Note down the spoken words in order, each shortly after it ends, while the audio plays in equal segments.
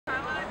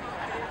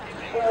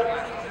And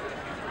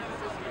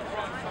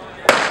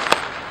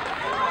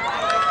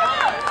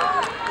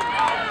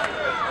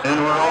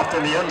we're off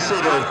in the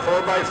unseated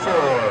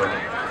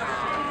 4x4.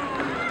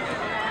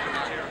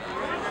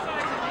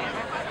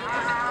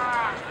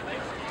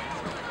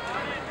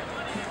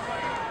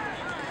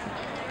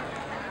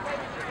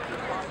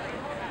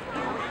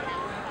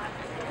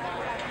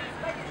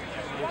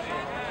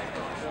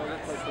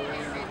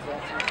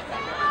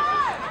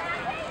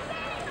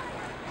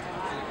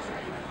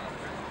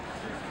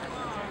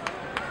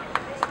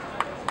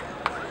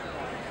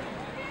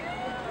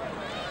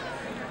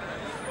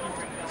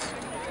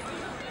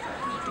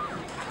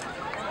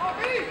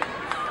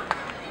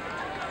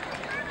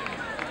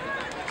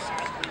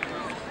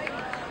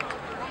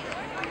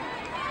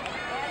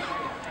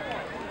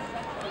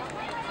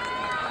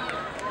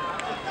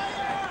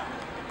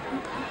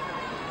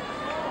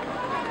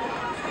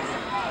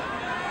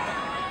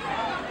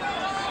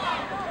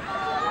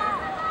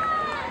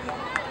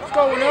 Let's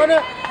go, Winona.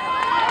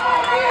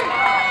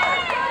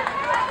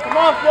 Come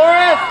on,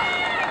 Flores.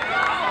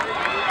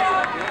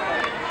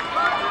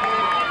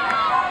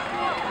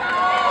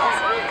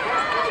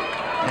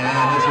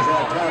 And this is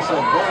El Paso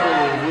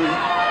Bowie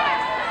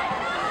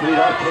lead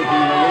up,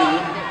 taking the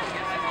lead.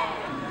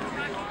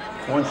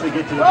 Once they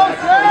get to the back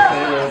straight,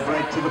 they will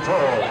break to the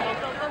pole.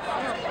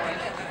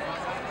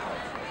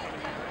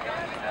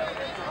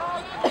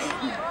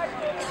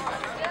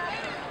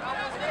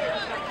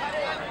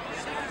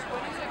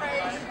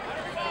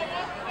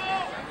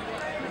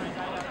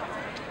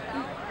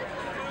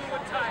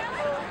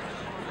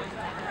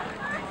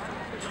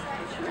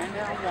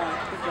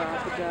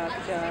 Good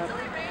job.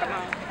 Come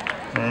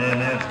on.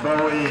 And that's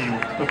Bowie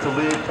with the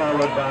lead,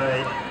 followed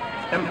by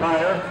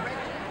Empire.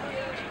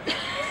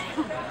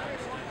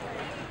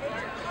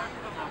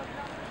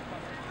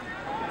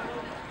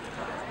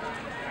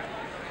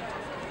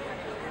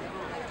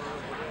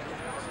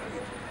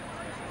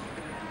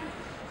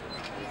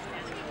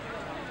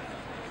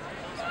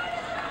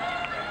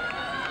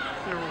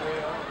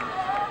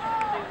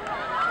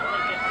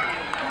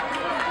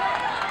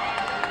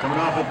 Coming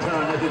off a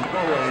turn, this is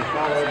Bowie,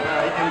 followed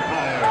by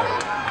Empire.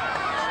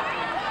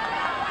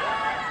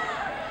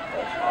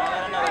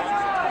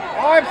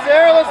 All right,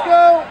 Sarah, let's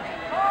go.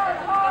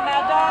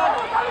 Mad Dog.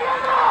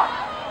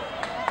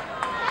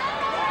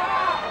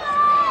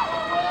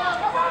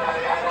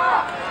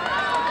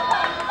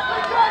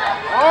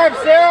 Arms,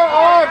 Sarah,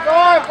 arms.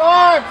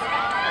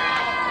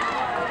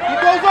 Keep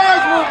those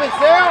arms moving,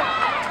 Sarah.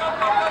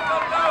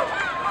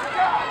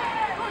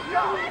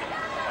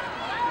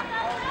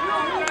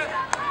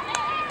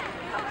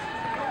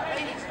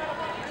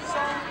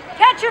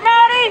 Catch her,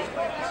 Maddie.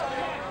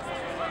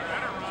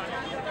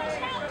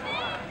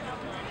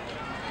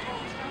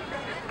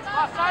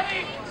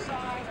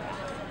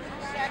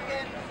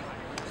 Second,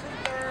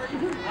 third.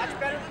 That's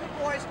better than the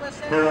boys,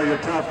 listen. Here are your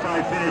top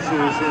 5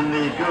 finishers in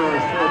the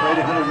girls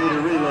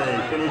 4x800m relay.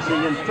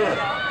 Finishing in 5th,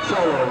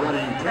 Shola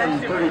running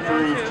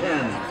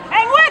 10:33.10.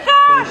 Hang with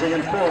her. Finishing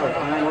in 4th,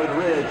 Ironwood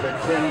Ridge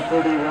at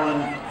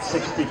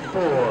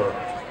 10:31.64.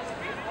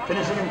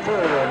 Finishing in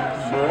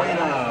 3rd,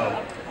 Buena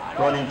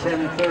running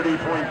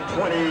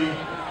 10:30.20.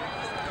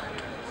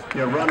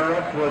 Your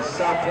runner-up was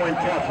South Point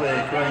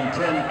Catholic running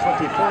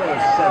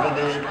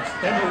 10:24.70.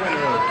 And your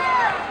winner,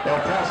 El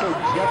Paso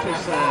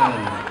Jefferson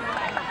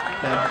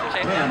at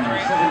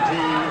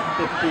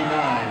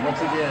 10:17.59.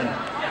 Once again,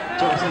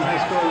 Jefferson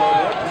High School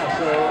of El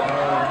Paso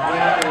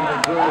winner in the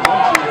girls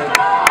unseated.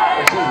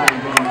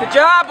 Good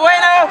job,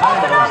 Bueno. Kick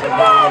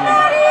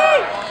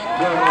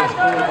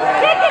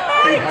it,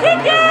 Maddie,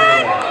 kick it!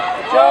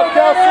 Good job,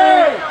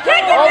 Kelsey.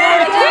 Kick it,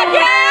 Maddie, kick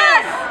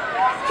it!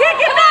 Kick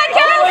it, Maddie,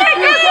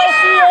 Kelsey,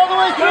 Kelsey, all the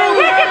way through.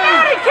 Kick it,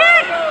 Maddie,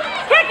 kick!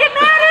 Kick it,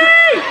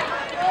 Maddie!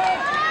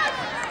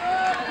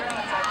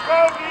 Go,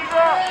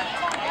 Giza.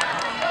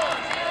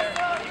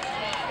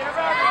 Get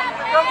around her,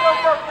 Giza. Go,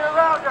 get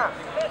around her.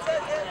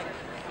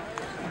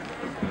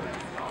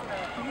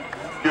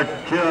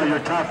 Your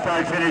top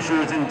 5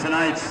 finishers in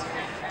tonight's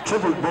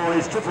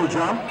boys triple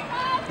jump,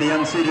 the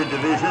unseeded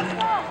division.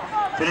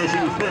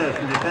 Finishing 5th,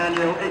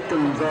 Nathaniel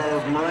Aikens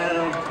of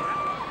Morano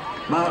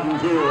Mountain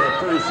View at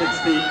 36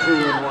 feet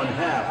 2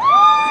 1/2.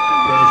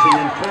 Finishing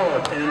in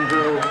 4th,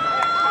 Andrew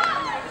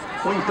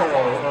Winkle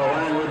of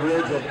Ironwood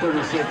Ridge at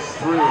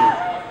 36.3.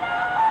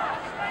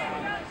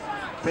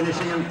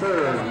 Finishing in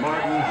 3rd,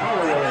 Martin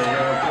Holloway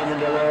of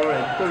Comandelo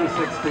at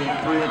 36 feet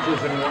 3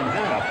 inches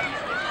 1/2.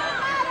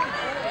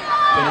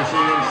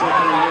 Finishing in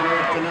 2nd and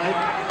winner tonight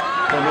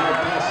from El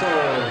Paso,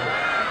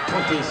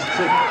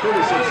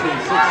 36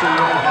 feet 6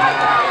 1/2.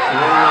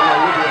 William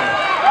Olivia.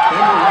 And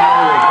the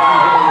winner is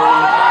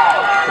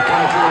the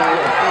finisher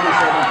at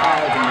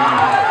 37.5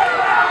 1/2.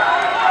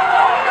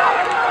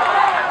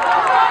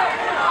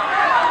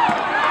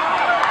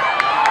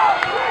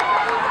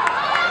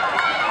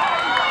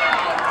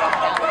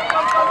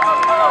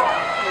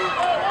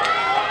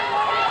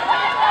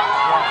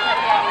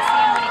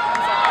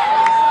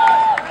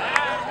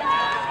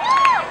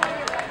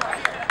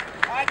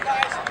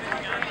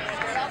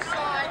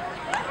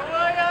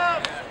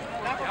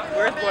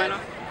 Where's Bueno?